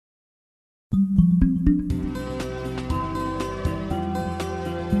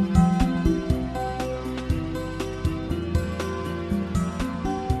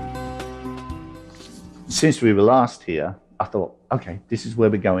since we were last here, I thought, okay, this is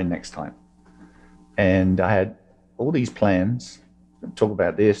where we're going next time. And I had all these plans, talk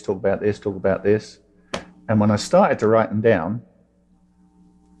about this, talk about this, talk about this. And when I started to write them down,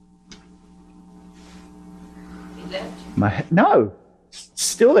 no,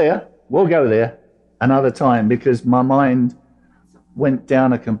 still there. We'll go there another time, because my mind went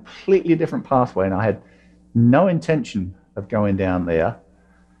down a completely different pathway and I had no intention of going down there.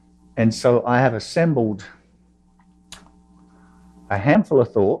 And so I have assembled a handful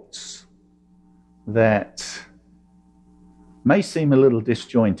of thoughts that may seem a little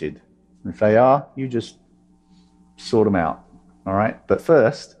disjointed. If they are, you just sort them out. All right. But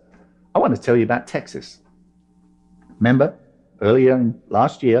first, I want to tell you about Texas. Remember, earlier in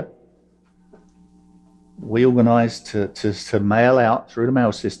last year, we organized to mail out through the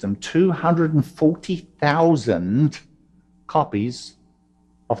mail system 240,000 copies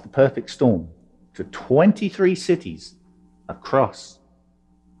of The Perfect Storm to 23 cities across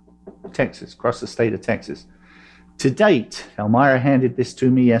Texas, across the state of Texas. To date, Elmira handed this to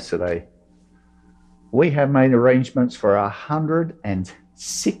me yesterday, we have made arrangements for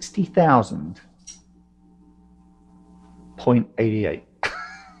 160,000.88.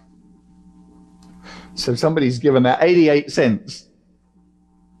 So somebody's given that 88 cents.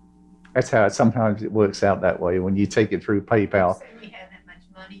 That's how sometimes it works out that way when you take it through PayPal. So we have that much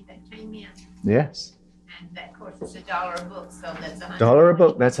money that came in. Yes. And that, of course, it's $1 a book, so that's $1 a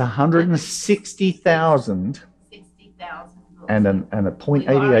book. That's 160,000. 60,000 books. And a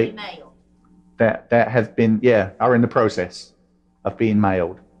 .88 that have been, are in the process of being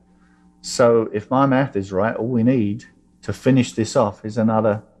mailed. So if my math is right, all we need to finish this off is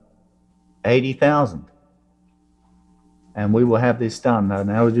another 80,000. And we will have this done.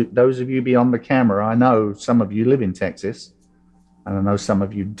 Now, those of you beyond the camera, I know some of you live in Texas. And I know some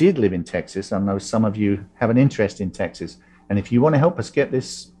of you did live in Texas. I know some of you have an interest in Texas. And if you want to help us get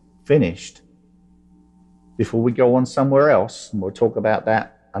this finished before we go on somewhere else, and we'll talk about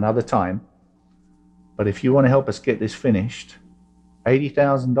that another time. But if you want to help us get this finished,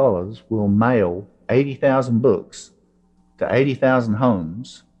 $80,000 will mail 80,000 books to 80,000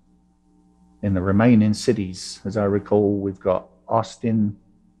 homes in the remaining cities. As I recall, we've got Austin,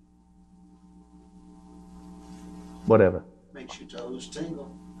 whatever. Makes your toes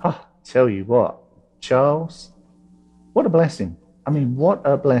tingle. Oh, tell you what, Charles, what a blessing. I mean, what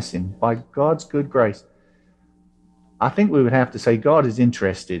a blessing. By God's good grace, I think we would have to say God is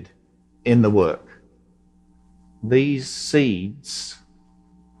interested in the work. These seeds,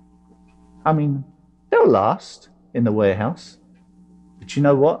 I mean, they'll last in the warehouse. But you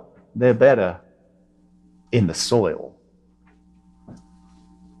know what? They're better in the soil.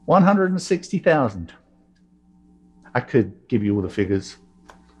 160,000. I could give you all the figures.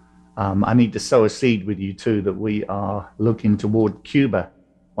 I need to sow a seed with you too, that we are looking toward Cuba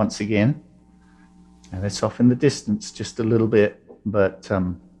once again. And it's off in the distance just a little bit, but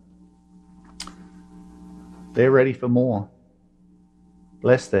they're ready for more.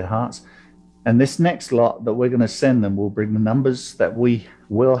 Bless their hearts. And this next lot that we're going to send them will bring the numbers that we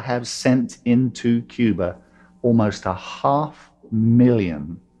will have sent into Cuba, almost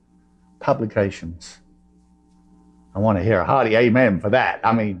 500,000 publications. I want to hear a hearty amen for that.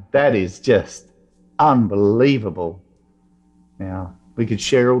 I mean, that is just unbelievable. Now, we could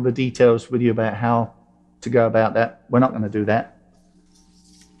share all the details with you about how to go about that. We're not going to do that.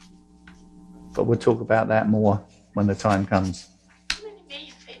 But we'll talk about that more when the time comes. How many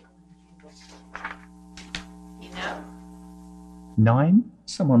million people in Cuba? You know? 9?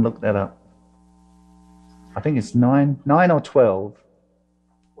 Someone look that up. I think it's 9 or 12.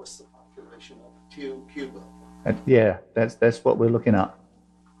 What's the population of Cuba? Yeah, that's what we're looking at.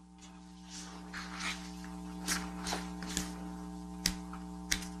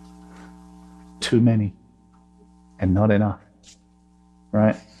 Too many and not enough,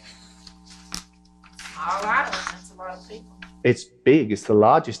 right? All right, that's a lot of people. It's big. It's the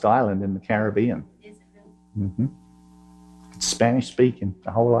largest island in the Caribbean. Is it really? Mm-hmm. It's Spanish speaking.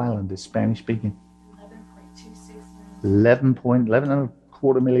 The whole island is Spanish speaking. 11 and a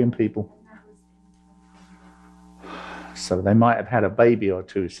quarter million people. So they might have had a baby or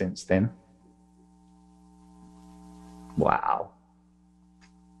two since then. Wow.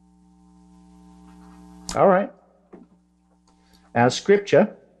 All right. Our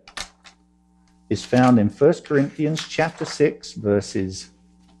scripture is found in 1 Corinthians chapter 6, verses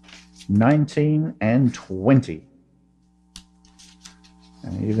 19 and 20.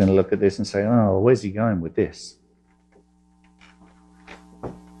 And you're going to look at this and say, oh, where's he going with this?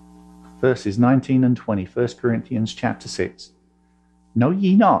 Verses 19 and 20, 1 Corinthians chapter 6. Know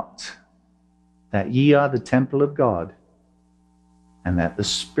ye not that ye are the temple of God, and that the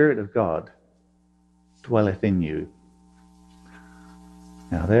Spirit of God dwelleth in you.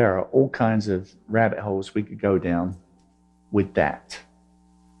 Now, there are all kinds of rabbit holes we could go down with that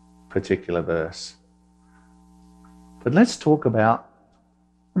particular verse. But let's talk about,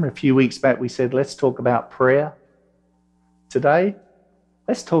 remember a few weeks back we said, let's talk about prayer. Today,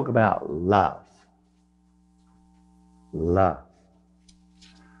 let's talk about love. Love.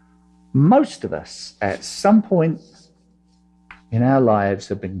 Most of us, at some point in our lives,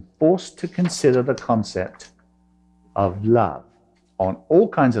 have been forced to consider the concept of love on all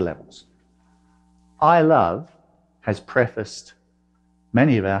kinds of levels. I love has prefaced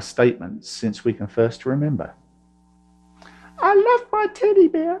many of our statements since we can first remember. I love my teddy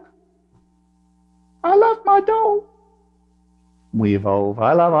bear. I love my doll. We evolve.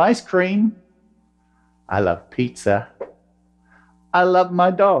 I love ice cream. I love pizza. I love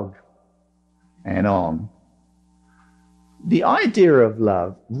my dog. And on. The idea of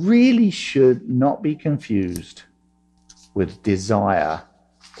love really should not be confused with desire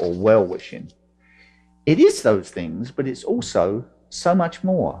or well-wishing. It is those things, but it's also so much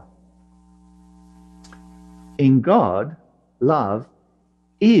more. In God, love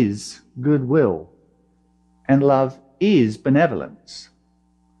is goodwill, and love is benevolence.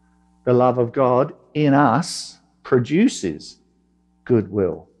 The love of God in us produces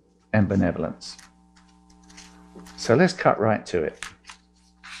goodwill and benevolence. So let's cut right to it.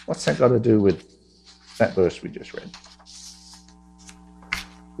 What's that got to do with that verse we just read?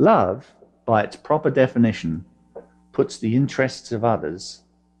 Love, by its proper definition, puts the interests of others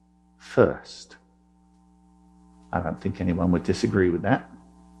first. I don't think anyone would disagree with that.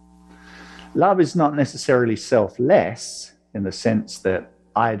 Love is not necessarily selfless in the sense that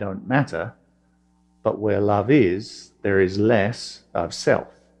I don't matter, but where love is, there is less of self.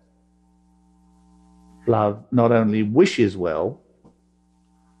 Love not only wishes well,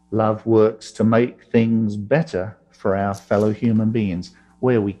 love works to make things better for our fellow human beings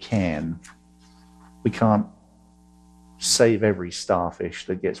where we can. We can't save every starfish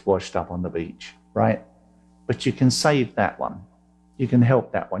that gets washed up on the beach, right? But you can save that one. You can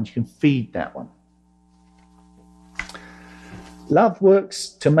help that one. You can feed that one. Love works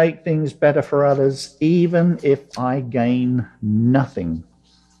to make things better for others, even if I gain nothing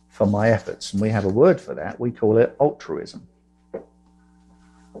for my efforts. And we have a word for that. We call it altruism.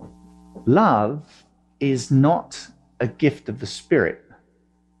 Love is not a gift of the Spirit,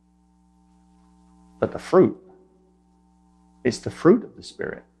 but the fruit. It's the fruit of the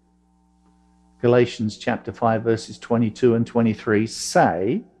Spirit. Galatians chapter 5, verses 22 and 23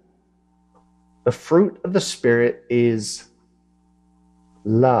 say, the fruit of the Spirit is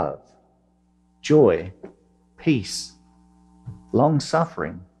love, joy, peace,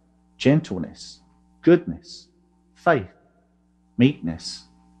 long-suffering, gentleness, goodness, faith, meekness,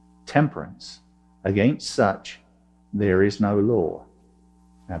 temperance. Against such there is no law.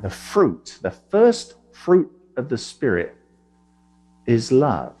 Now the fruit, the first fruit of the Spirit is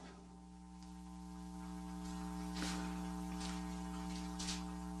love.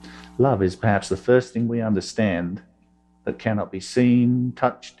 Love is perhaps the first thing we understand that cannot be seen,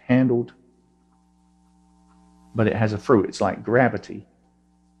 touched, handled, but it has a fruit. It's like gravity.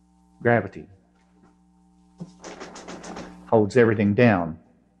 Gravity holds everything down.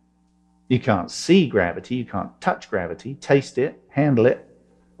 You can't see gravity, you can't touch gravity, taste it, handle it,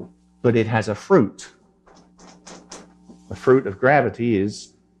 but it has a fruit. The fruit of gravity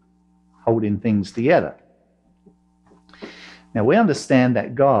is holding things together. Now we understand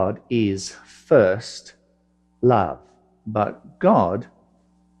that God is first love, but God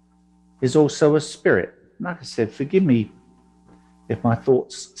is also a spirit. Like I said, forgive me if my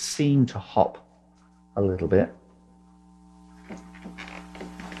thoughts seem to hop a little bit.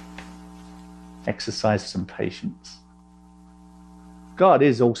 Exercise some patience. God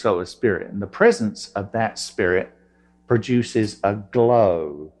is also a spirit, and the presence of that spirit produces a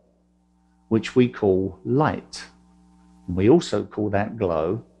glow, which we call light. And we also call that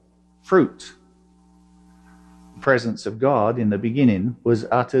glow fruit. The presence of God in the beginning was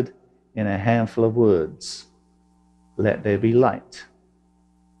uttered in a handful of words. Let there be light.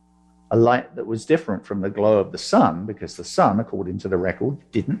 A light that was different from the glow of the sun, because the sun, according to the record,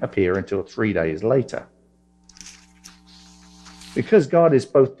 didn't appear until 3 days later. Because God is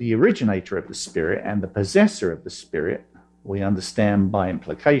both the originator of the Spirit and the possessor of the Spirit, we understand by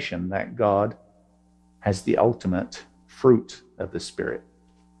implication that God has the ultimate fruit of the Spirit.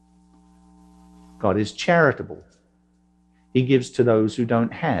 God is charitable. He gives to those who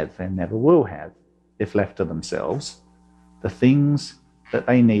don't have and never will have, if left to themselves, the things that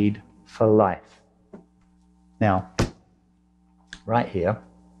they need for life. Now, right here, I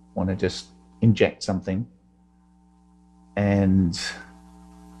want to just inject something and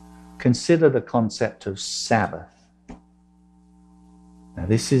consider the concept of Sabbath. Now,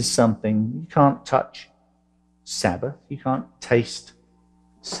 this is something you can't touch. Sabbath, you can't taste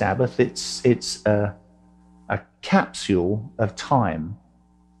Sabbath. It's a capsule of time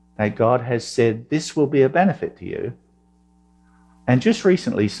that God has said this will be a benefit to you. And just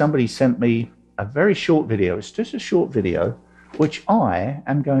recently, somebody sent me a very short video. It's just a short video, which I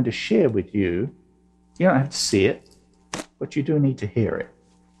am going to share with you. You don't have to see it, but you do need to hear it.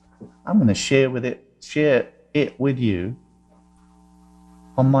 I'm going to share it with you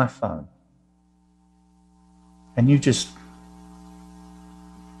on my phone. And you just...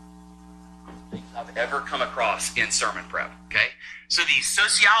 I've ever come across in sermon prep, okay? So these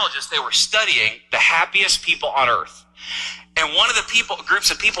sociologists, they were studying the happiest people on earth. And one of the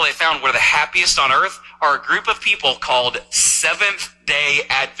groups of people they found were the happiest on earth are a group of people called Seventh-day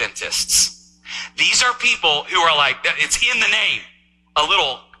Adventists. These are people who are like, it's in the name, a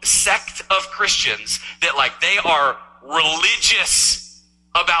little sect of Christians that like they are religious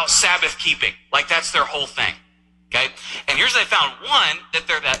about Sabbath keeping. Like that's their whole thing. Okay. And here's what they found. One, that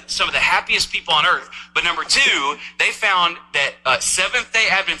they're some of the happiest people on earth. But number two, they found that Seventh-day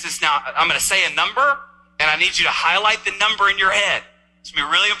Adventists, now I'm going to say a number, and I need you to highlight the number in your head. It's going to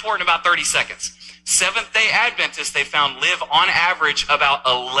be really important, about 30 seconds. Seventh-day Adventists, they found, live on average about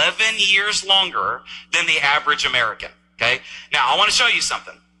 11 years longer than the average American. Okay. Now, I want to show you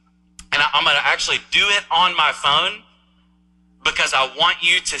something. And I'm going to actually do it on my phone because I want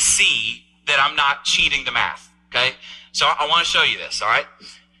you to see that I'm not cheating the math. Okay, so I want to show you this. All right,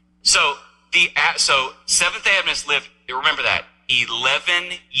 so Seventh-day Adventists live. Remember that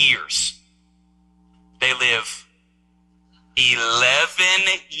 11 years. They live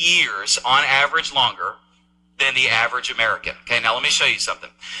 11 years on average longer than the average American. Okay, now let me show you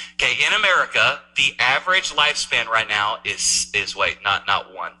something. Okay, in America, the average lifespan right now is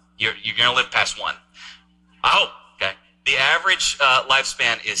not one. You're gonna live past one. I hope. Okay, the average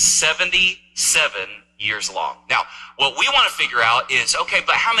lifespan is 77 years long. Now, what we want to figure out is, okay,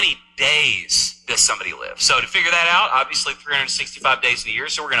 but how many days does somebody live? So to figure that out, obviously 365 days in a year,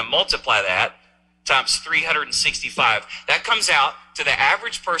 so we're going to multiply that times 365. That comes out to the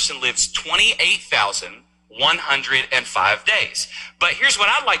average person lives 28,105 days. But here's what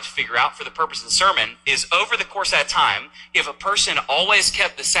I'd like to figure out for the purpose of the sermon is over the course of that time, if a person always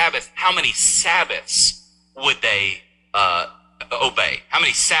kept the Sabbath, how many Sabbaths would they obey? How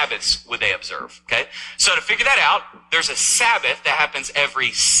many Sabbaths would they observe? Okay, so to figure that out, there's a Sabbath that happens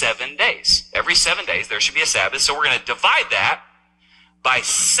every 7 days. Every 7 days there should be a Sabbath. So we're going to divide that by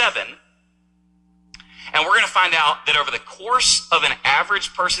 7, and we're going to find out that over the course of an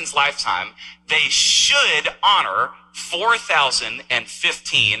average person's lifetime, they should honor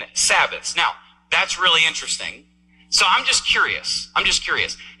 4,015 Sabbaths. Now, that's really interesting. So I'm just curious.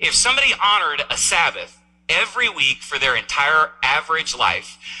 If somebody honored a Sabbath every week for their entire average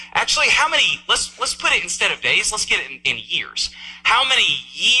life, actually, how many, let's put it instead of days, let's get it in years. How many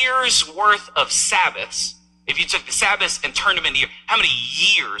years worth of Sabbaths, if you took the Sabbaths and turned them into years, how many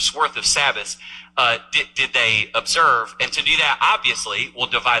years worth of Sabbaths did they observe? And to do that, obviously, we'll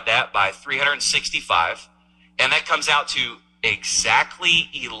divide that by 365, and that comes out to exactly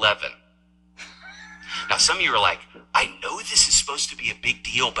 11. Now, some of you are like, I know this is supposed to be a big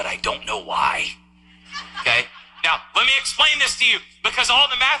deal, but I don't know why. Okay? Now, let me explain this to you, because all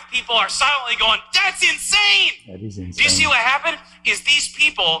the math people are silently going, that's insane! That is insane. Do you see what happened? Is these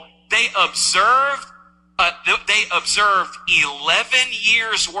people, they observed 11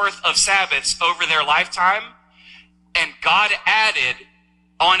 years worth of Sabbaths over their lifetime, and God added,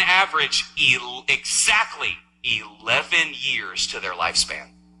 on average, exactly 11 years to their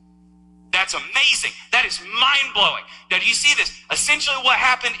lifespan. That's amazing. That is mind-blowing. Now, do you see this? Essentially what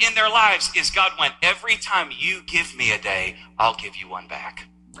happened in their lives is God went, every time you give me a day, I'll give you one back.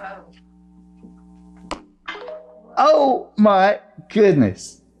 Oh, Oh my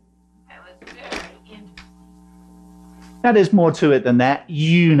goodness. that was very interesting. Now there's more to it than that.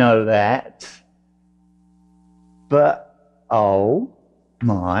 You know that. But, oh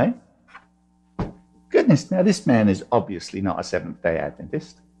my goodness. Now this man is obviously not a Seventh-day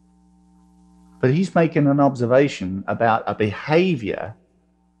Adventist. But he's making an observation about a behavior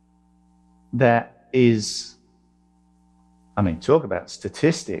that is, I mean, talk about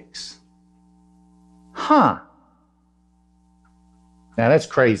statistics. Huh. Now that's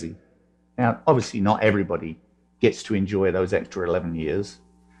crazy. Now, obviously not everybody gets to enjoy those extra 11 years.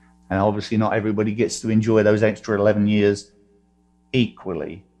 And obviously not everybody gets to enjoy those extra 11 years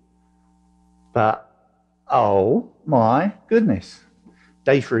equally. But Oh my goodness.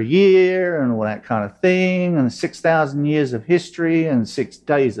 Day for a year and all that kind of thing, and 6,000 years of history and 6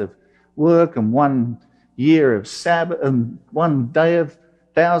 days of work and 1 year of Sabbath and 1 day of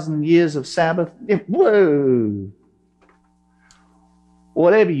 1,000 years of Sabbath. Whoa!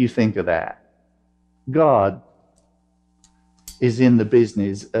 Whatever you think of that, God is in the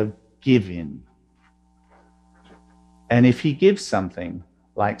business of giving. And if he gives something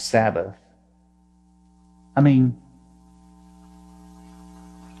like Sabbath, I mean,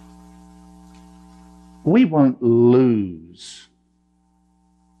 we won't lose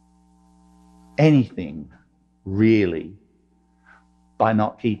anything really by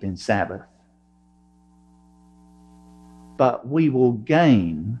not keeping Sabbath. But we will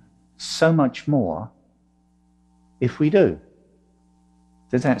gain so much more if we do.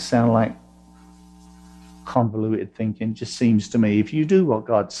 Does that sound like convoluted thinking? Just seems to me, if you do what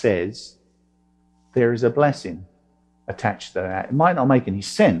God says, there is a blessing attached to that. It might not make any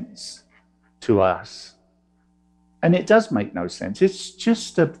sense to us, and it does make no sense. It's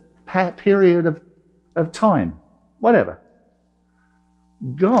just a period of time, whatever.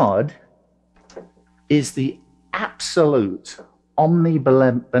 God is the absolute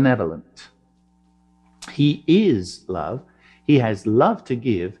omnibenevolent. He is love. He has love to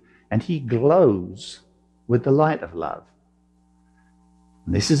give, and he glows with the light of love.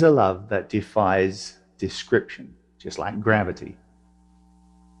 And this is a love that defies description, just like gravity.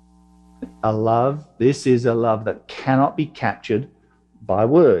 This is a love that cannot be captured by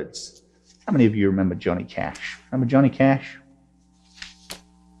words. How many of you remember Johnny Cash? Remember Johnny Cash?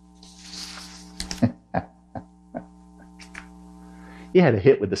 He had a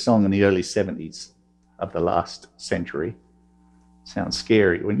hit with the song in the early 70s of the last century. Sounds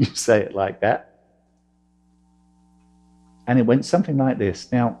scary when you say it like that. And it went something like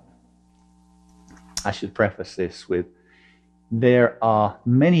this. Now, I should preface this with, there are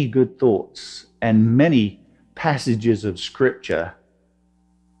many good thoughts and many passages of scripture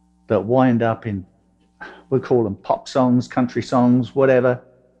that wind up in, we call them pop songs, country songs, whatever.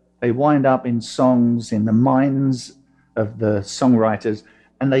 They wind up in songs in the minds of the songwriters,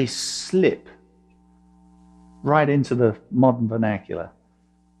 and they slip right into the modern vernacular.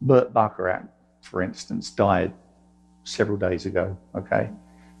 Burt Bacharach, for instance, died several days ago, okay?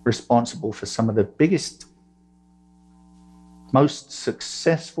 Responsible for some of the biggest, most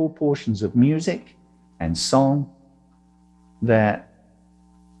successful portions of music and song that,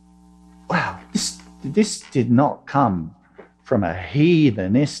 wow, this did not come from a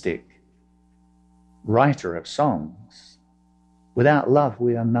heathenistic writer of songs. Without love,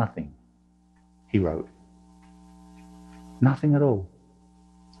 we are nothing, he wrote. Nothing at all.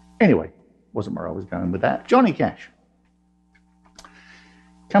 Anyway, wasn't where I was going with that. Johnny Cash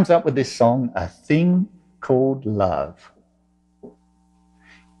comes up with this song, A Thing Called Love.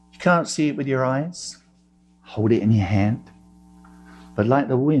 You can't see it with your eyes. Hold it in your hand. But like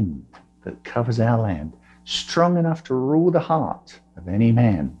the wind that covers our land, strong enough to rule the heart of any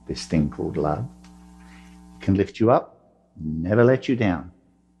man, this thing called love. It can lift you up, never let you down.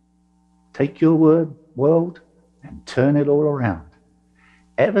 Take your world and turn it all around.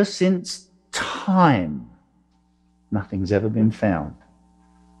 Ever since time, nothing's ever been found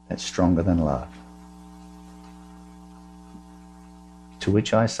that's stronger than love. To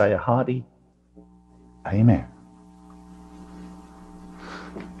which I say a hearty amen.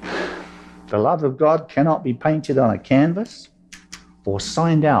 The love of God cannot be painted on a canvas or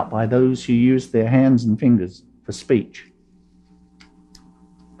signed out by those who use their hands and fingers for speech.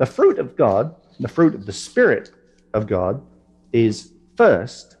 The fruit of God, the fruit of the Spirit of God, is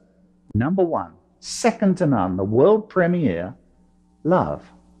first, number one, second to none, the world premiere, love.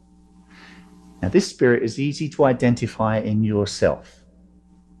 Now, this Spirit is easy to identify in yourself.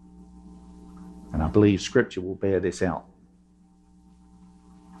 And I believe Scripture will bear this out.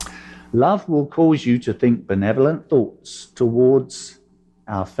 Love will cause you to think benevolent thoughts towards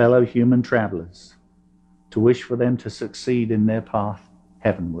our fellow human travelers, to wish for them to succeed in their path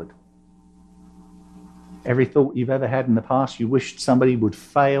heavenward. Every thought you've ever had in the past, you wished somebody would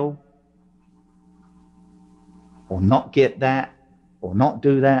fail, or not get that, or not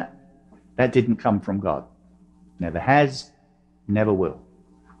do that, that didn't come from God. Never has, never will.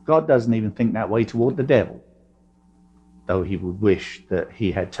 God doesn't even think that way toward the devil, though he would wish that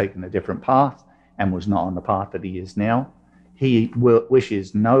he had taken a different path and was not on the path that he is now. He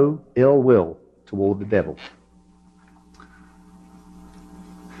wishes no ill will toward the devil.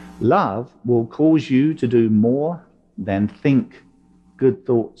 Love will cause you to do more than think good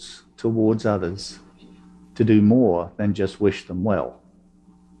thoughts towards others, to do more than just wish them well.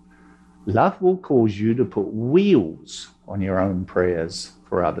 Love will cause you to put wheels on your own prayers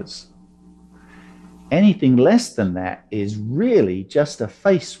for others. Anything less than that is really just a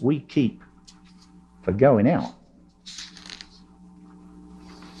face we keep for going out.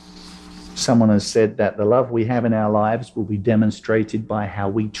 Someone has said that the love we have in our lives will be demonstrated by how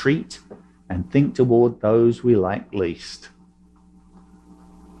we treat and think toward those we like least.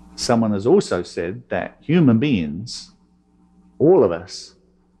 Someone has also said that human beings, all of us,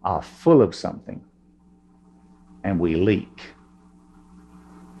 are full of something, and we leak.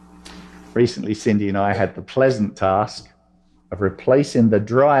 Recently, Cindy and I had the pleasant task of replacing the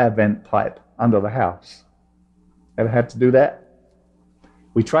dryer vent pipe under the house. Ever had to do that?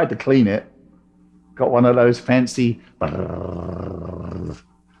 We tried to clean it, got one of those fancy,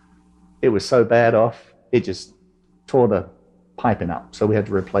 it was so bad off, it just tore the piping up, so we had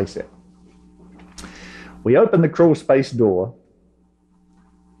to replace it. We opened the crawl space door,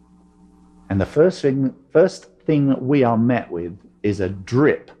 and the first thing we are met with is a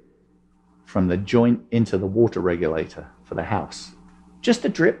drip from the joint into the water regulator for the house. Just a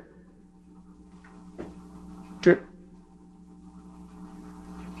drip. Drip.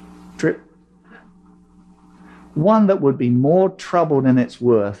 Drip. One that would be more trouble than it's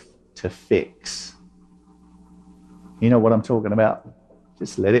worth to fix. You know what I'm talking about?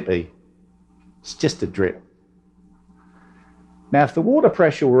 Just let it be. It's just a drip. Now, if the water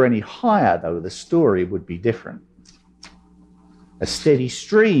pressure were any higher, though, the story would be different. A steady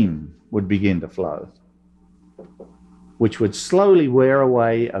stream would begin to flow, which would slowly wear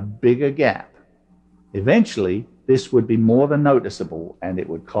away a bigger gap. Eventually, this would be more than noticeable, and it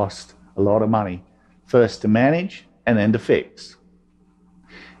would cost a lot of money, first to manage and then to fix.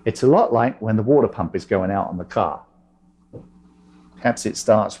 It's a lot like when the water pump is going out on the car. Perhaps it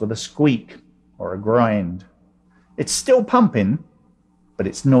starts with a squeak or a grind. It's still pumping, but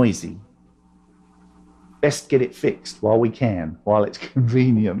it's noisy. Best get it fixed while we can, while it's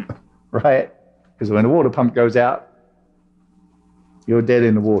convenient, right? Because when the water pump goes out, you're dead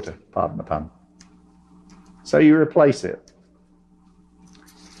in the water, pardon the pun. So you replace it.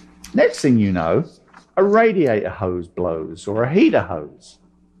 Next thing you know, a radiator hose blows or a heater hose.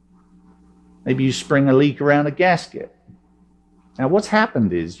 Maybe you spring a leak around a gasket. Now what's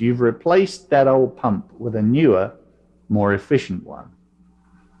happened is you've replaced that old pump with a newer, more efficient one.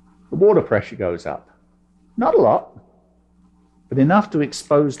 The water pressure goes up. Not a lot, but enough to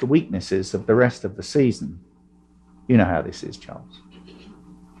expose the weaknesses of the rest of the season. You know how this is, Charles.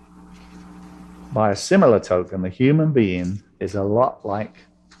 By a similar token, the human being is a lot like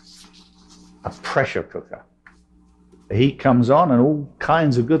a pressure cooker. The heat comes on and all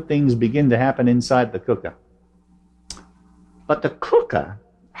kinds of good things begin to happen inside the cooker. But the cooker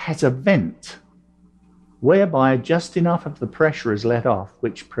has a vent whereby just enough of the pressure is let off,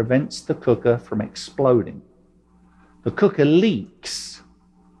 which prevents the cooker from exploding. The cooker leaks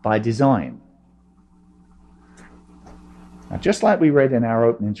by design. Now, just like we read in our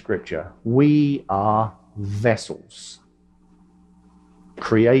opening scripture, we are vessels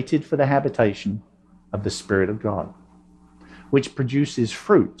created for the habitation of the Spirit of God, which produces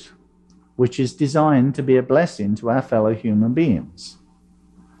fruit, which is designed to be a blessing to our fellow human beings.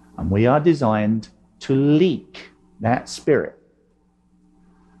 And we are designed to leak that Spirit.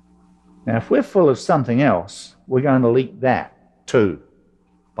 Now, if we're full of something else, we're going to leak that too,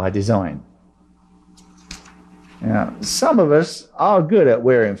 by design. Now, some of us are good at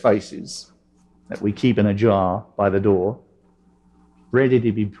wearing faces that we keep in a jar by the door, ready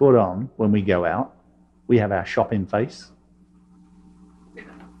to be put on when we go out. We have our shopping face.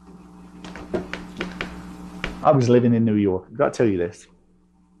 I was living in New York. I've got to tell you this.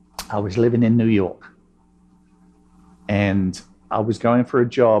 I was living in New York, and I was going for a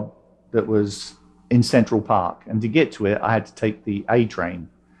job that was in Central Park. And to get to it, I had to take the A train.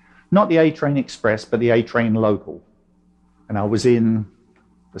 Not the A train express, but the A train local. And I was in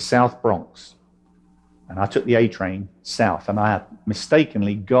the South Bronx. And I took the A train south, and I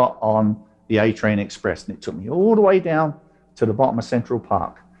mistakenly got on the A train express, and it took me all the way down to the bottom of Central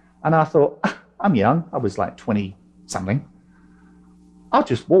Park. And I thought, I'm young. I was like 20 something. I'll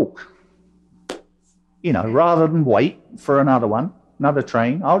just walk. You know, rather than wait for another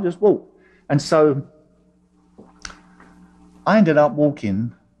train, I'll just walk. And so I ended up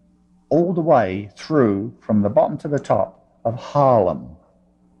walking all the way through from the bottom to the top of Harlem.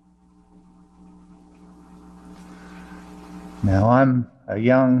 Now, I'm a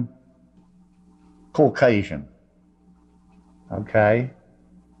young Caucasian, okay?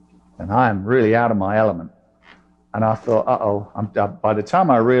 And I'm really out of my element. And I thought, by the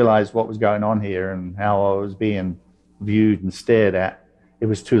time I realized what was going on here and how I was being viewed and stared at, it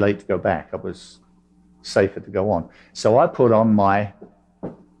was too late to go back. I was safer to go on. So I put on my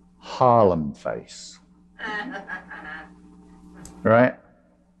Harlem face. Right?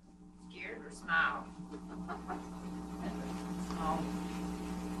 Scared or smile? Oh,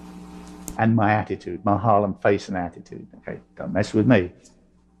 And my attitude, my Harlem face and attitude. Okay, don't mess with me.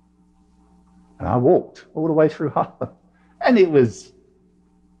 And I walked all the way through Harlem. And it was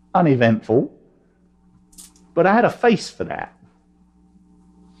uneventful. But I had a face for that.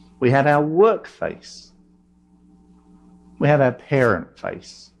 We had our work face. We have our parent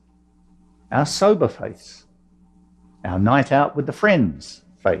face. Our sober face. Our night out with the friends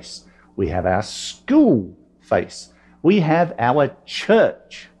face. We have our school face. We have our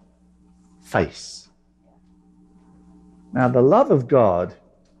church face. Now, the love of God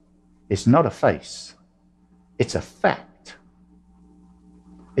is not a face. It's a fact.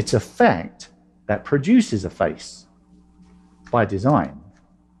 It's a fact that produces a face by design.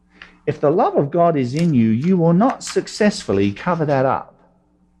 If the love of God is in you, you will not successfully cover that up.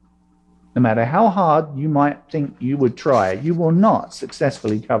 No matter how hard you might think you would try, you will not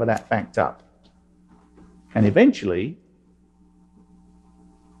successfully cover that fact up. And eventually,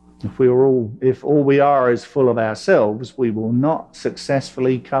 if all we are is full of ourselves, we will not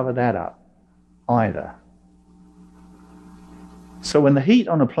successfully cover that up either. So when the heat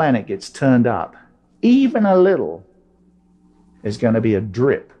on a planet gets turned up, even a little, there's going to be a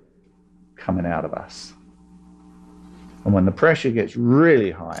drip coming out of us. And when the pressure gets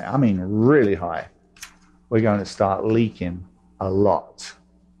really high, I mean really high, we're going to start leaking a lot.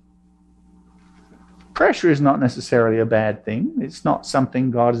 Pressure is not necessarily a bad thing. It's not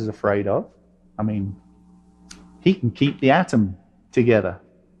something God is afraid of. I mean, he can keep the atom together.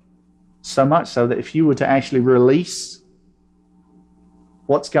 So much so that if you were to actually release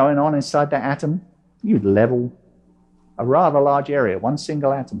what's going on inside that atom, you'd level a rather large area, one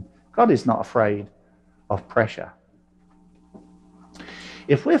single atom. God is not afraid of pressure.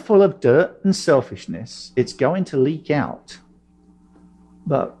 If we're full of dirt and selfishness, it's going to leak out.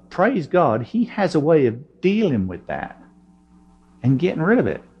 But praise God, he has a way of dealing with that and getting rid of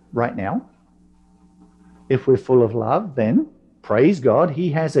it right now. If we're full of love, then praise God,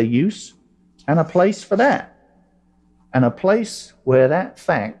 he has a use and a place for that. And a place where that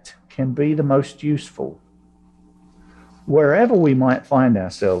fact can be the most useful. Wherever we might find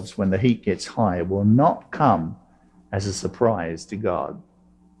ourselves when the heat gets high will not come as a surprise to God.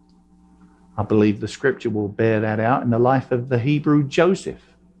 I believe the scripture will bear that out in the life of the Hebrew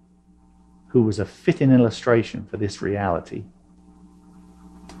Joseph, who was a fitting illustration for this reality.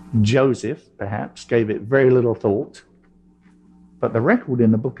 Joseph, perhaps, gave it very little thought, but the record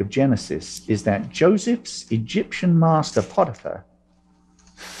in the book of Genesis is that Joseph's Egyptian master Potiphar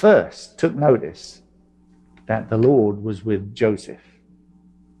first took notice that the Lord was with Joseph.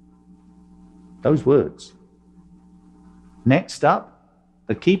 Those words. Next up,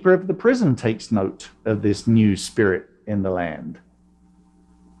 the keeper of the prison takes note of this new spirit in the land.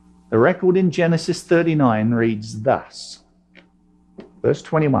 The record in Genesis 39 reads thus. Verse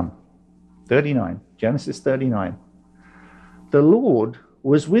 21, 39, Genesis 39. The Lord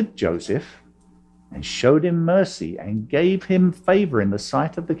was with Joseph and showed him mercy and gave him favor in the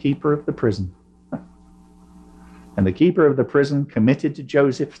sight of the keeper of the prison. And the keeper of the prison committed to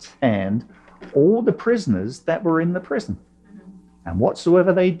Joseph's hand all the prisoners that were in the prison. And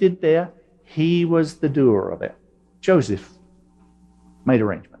whatsoever they did there, he was the doer of it. Joseph made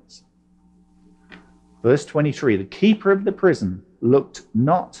arrangements. Verse 23, the keeper of the prison looked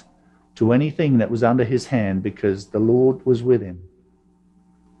not to anything that was under his hand, because the Lord was with him.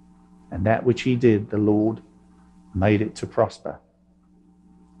 And that which he did, the Lord made it to prosper.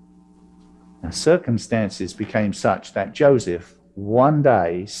 Now, circumstances became such that Joseph one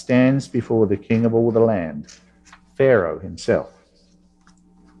day stands before the king of all the land, Pharaoh himself.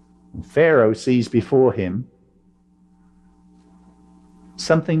 And Pharaoh sees before him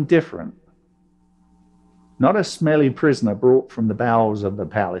something different. Not a smelly prisoner brought from the bowels of the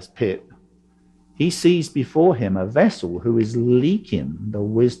palace pit. He sees before him a vessel who is leaking the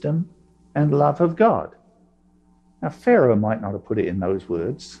wisdom and love of God. Now, Pharaoh might not have put it in those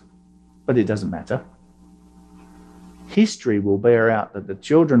words, but it doesn't matter. History will bear out that the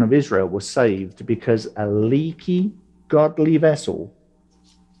children of Israel were saved because a leaky, godly vessel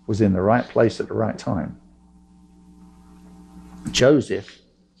was in the right place at the right time. Joseph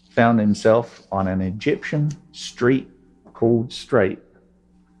found himself on an Egyptian street called Straight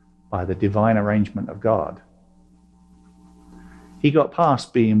by the divine arrangement of God. He got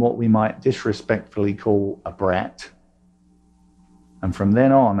past being what we might disrespectfully call a brat. And from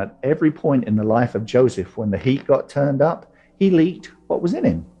then on, at every point in the life of Joseph, when the heat got turned up, he leaked what was in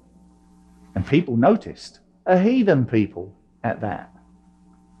him. And people noticed, a heathen people at that.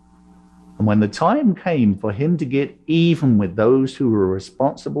 And when the time came for him to get even with those who were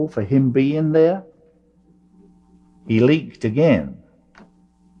responsible for him being there, he leaked again.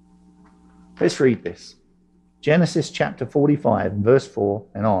 Let's read this. Genesis chapter 45, verse 4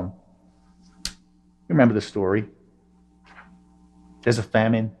 and on. You remember the story. There's a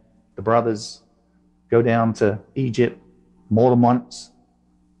famine. The brothers go down to Egypt more than once.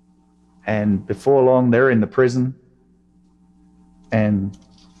 And before long, they're in the prison. And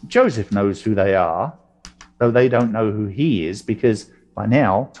Joseph knows who they are, though they don't know who he is, because by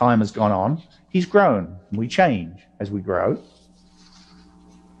now, time has gone on. He's grown. We change as we grow.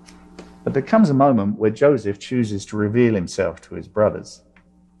 But there comes a moment where Joseph chooses to reveal himself to his brothers.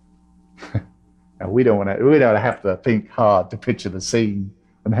 Now, we don't have to think hard to picture the scene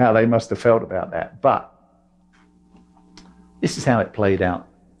and how they must have felt about that. But this is how it played out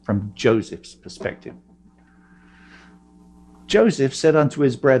from Joseph's perspective. Joseph said unto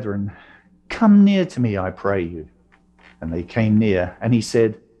his brethren, "Come near to me, I pray you." And they came near, and he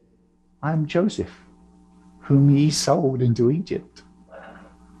said, "I am Joseph, whom ye sold into Egypt."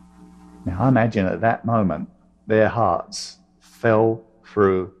 Now, I imagine at that moment, their hearts fell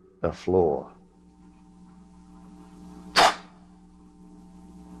through the floor.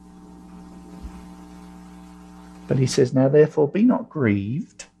 But he says, "Now therefore be not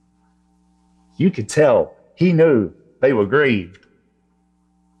grieved." You could tell he knew they were grieved.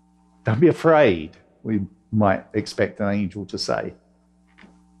 "Don't be afraid," we might expect an angel to say.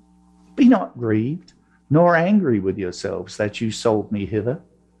 "Be not grieved, nor angry with yourselves that you sold me hither.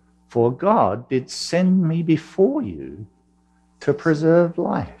 For God did send me before you to preserve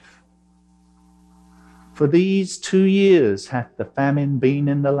life. For these 2 years hath the famine been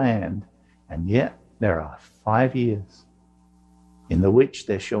in the land, and yet there are 5 years, in the which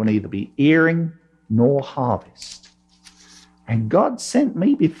there shall neither be earing nor harvest. And God sent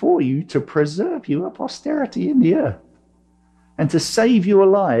me before you to preserve you a posterity in the earth, and to save your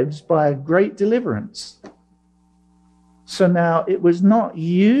lives by a great deliverance. So now it was not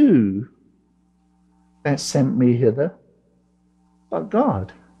you that sent me hither, but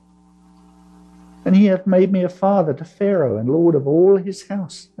God. And he hath made me a father to Pharaoh, and lord of all his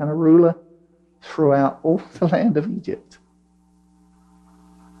house, and a ruler throughout all the land of Egypt."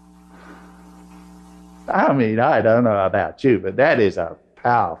 I mean, I don't know about you, but that is a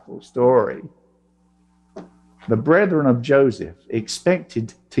powerful story. The brethren of Joseph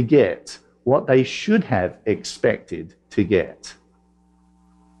expected to get what they should have expected to get.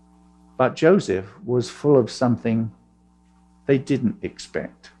 But Joseph was full of something they didn't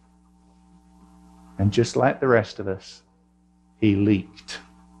expect. And just like the rest of us, he leaked.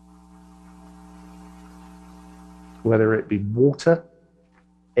 Whether it be water,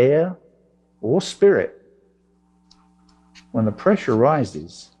 air, or spirit, when the pressure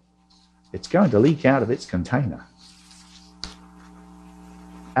rises, it's going to leak out of its container.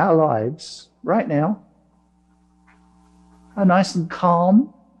 Our lives, right now, are nice and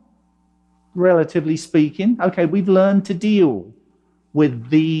calm, relatively speaking. Okay, we've learned to deal with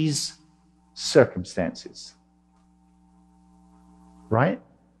these circumstances. Right?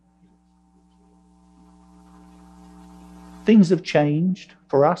 Things have changed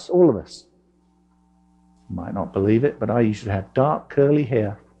for us, all of us. You might not believe it, but I used to have dark, curly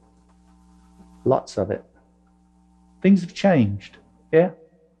hair. Lots of it. Things have changed. Yeah?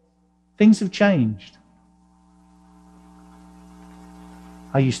 Things have changed.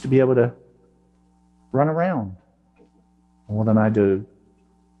 I used to be able to run around more than I do.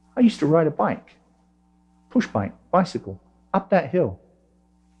 I used to ride a bike, push bike, bicycle, up that hill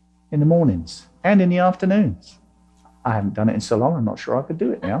in the mornings and in the afternoons. I haven't done it in so long, I'm not sure I could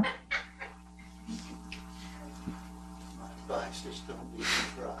do it now. My advice is don't even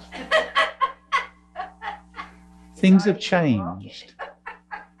try. Things have changed.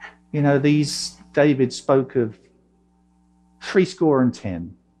 You know, David spoke of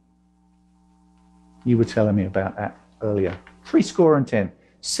 70. You were telling me about that earlier. 70,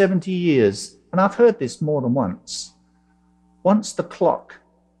 70 years. And I've heard this more than once. Once the clock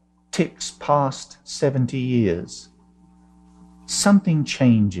ticks past 70 years, something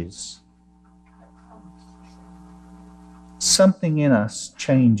changes. Something in us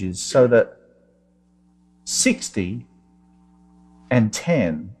changes so that 60 and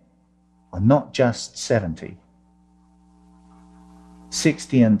 10 are not just 70.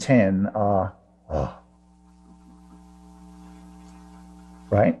 60 and 10 are,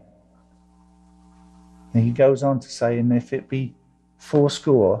 right? And he goes on to say, and if it be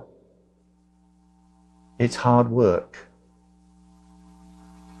 80, it's hard work.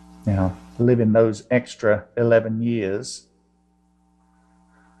 Now, living those extra 11 years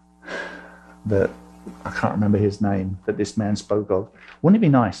that I can't remember his name that this man spoke of. Wouldn't it be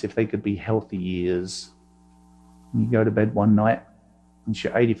nice if they could be healthy years? You go to bed one night, it's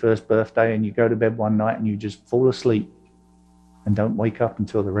your 81st birthday, and you go to bed one night and you just fall asleep and don't wake up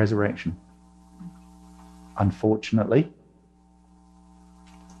until the resurrection. Unfortunately,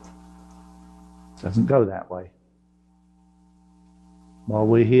 it doesn't go that way. While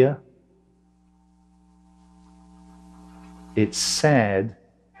we're here, it's sad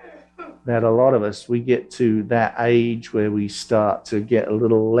that a lot of us, we get to that age where we start to get a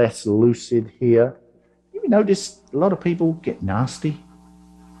little less lucid here. You notice a lot of people get nasty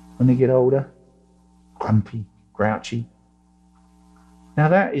when they get older, grumpy, grouchy. Now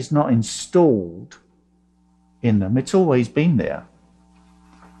that is not installed in them. It's always been there,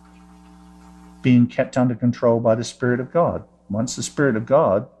 being kept under control by the Spirit of God. Once the Spirit of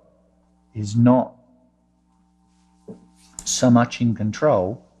God is not so much in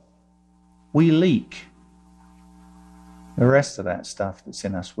control, we leak the rest of that stuff that's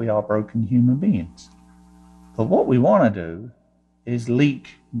in us. We are broken human beings. But what we want to do is leak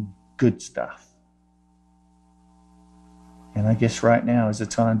good stuff. And I guess right now is the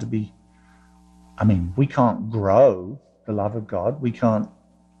time to be, we can't grow the love of God. We can't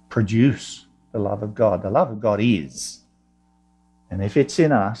produce the love of God. The love of God is. And if it's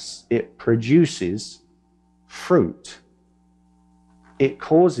in us, it produces fruit. It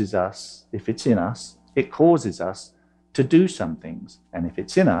causes us, if it's in us, it causes us to do some things. And if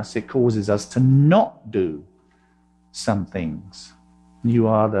it's in us, it causes us to not do some things. You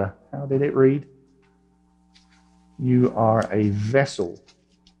are the, how did it read? You are a vessel.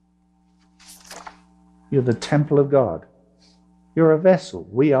 You're the temple of God. You're a vessel.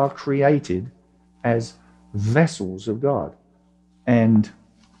 We are created as vessels of God. And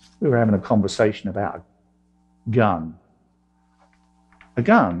we were having a conversation about a gun. A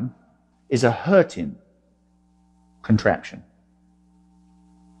gun is a hurting contraption.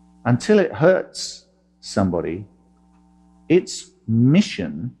 Until it hurts somebody, its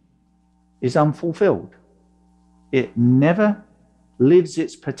mission is unfulfilled. It never lives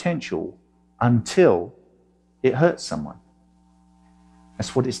its potential until it hurts someone.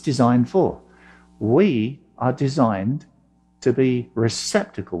 That's what it's designed for. We are designed to be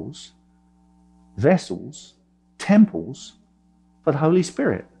receptacles, vessels, temples for the Holy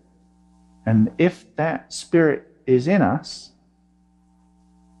Spirit. And if that Spirit is in us,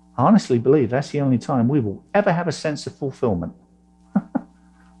 I honestly believe that's the only time we will ever have a sense of fulfillment.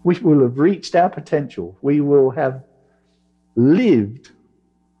 We will have reached our potential. We will have lived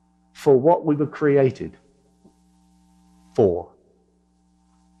for what we were created for.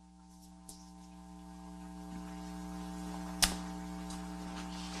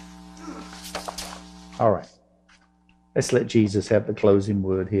 All right. Let's let Jesus have the closing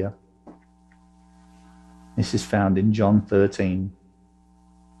word here. This is found in John 13.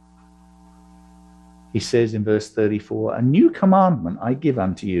 He says in verse 34, "A new commandment I give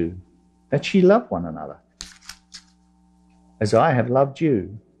unto you, that ye love one another. As I have loved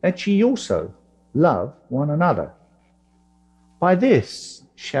you, that ye also love one another. By this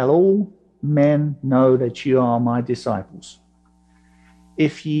shall all men know that ye are my disciples,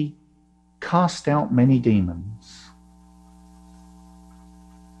 if ye cast out many demons,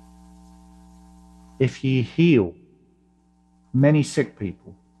 if ye heal many sick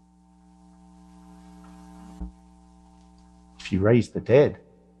people, if you raise the dead,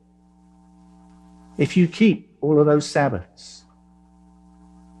 if you keep all of those Sabbaths,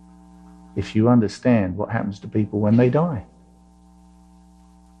 if you understand what happens to people when they die.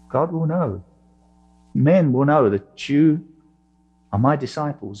 God will know. Men will know that you are my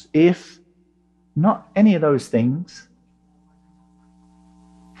disciples. If not any of those things,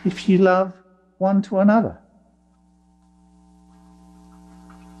 if you love one to another.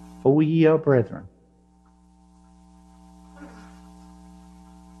 For ye are brethren.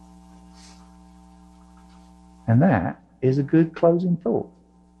 And that is a good closing thought.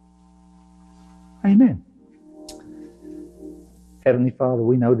 Amen. Heavenly Father,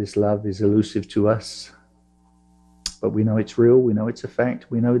 we know this love is elusive to us, but we know it's real. We know it's a fact.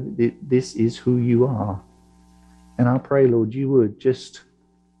 We know that this is who you are. And I pray, Lord, you would just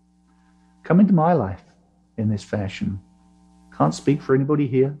come into my life in this fashion. Can't speak for anybody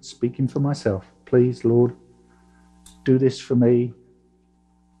here, speaking for myself. Please, Lord, do this for me.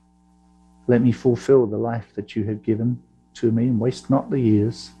 Let me fulfill the life that you have given to me and waste not the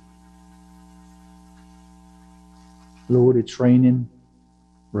years. Lord, it's raining,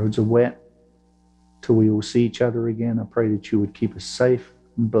 roads are wet, till we all see each other again. I pray that you would keep us safe,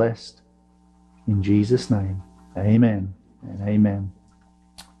 and blessed. In Jesus' name, amen and amen.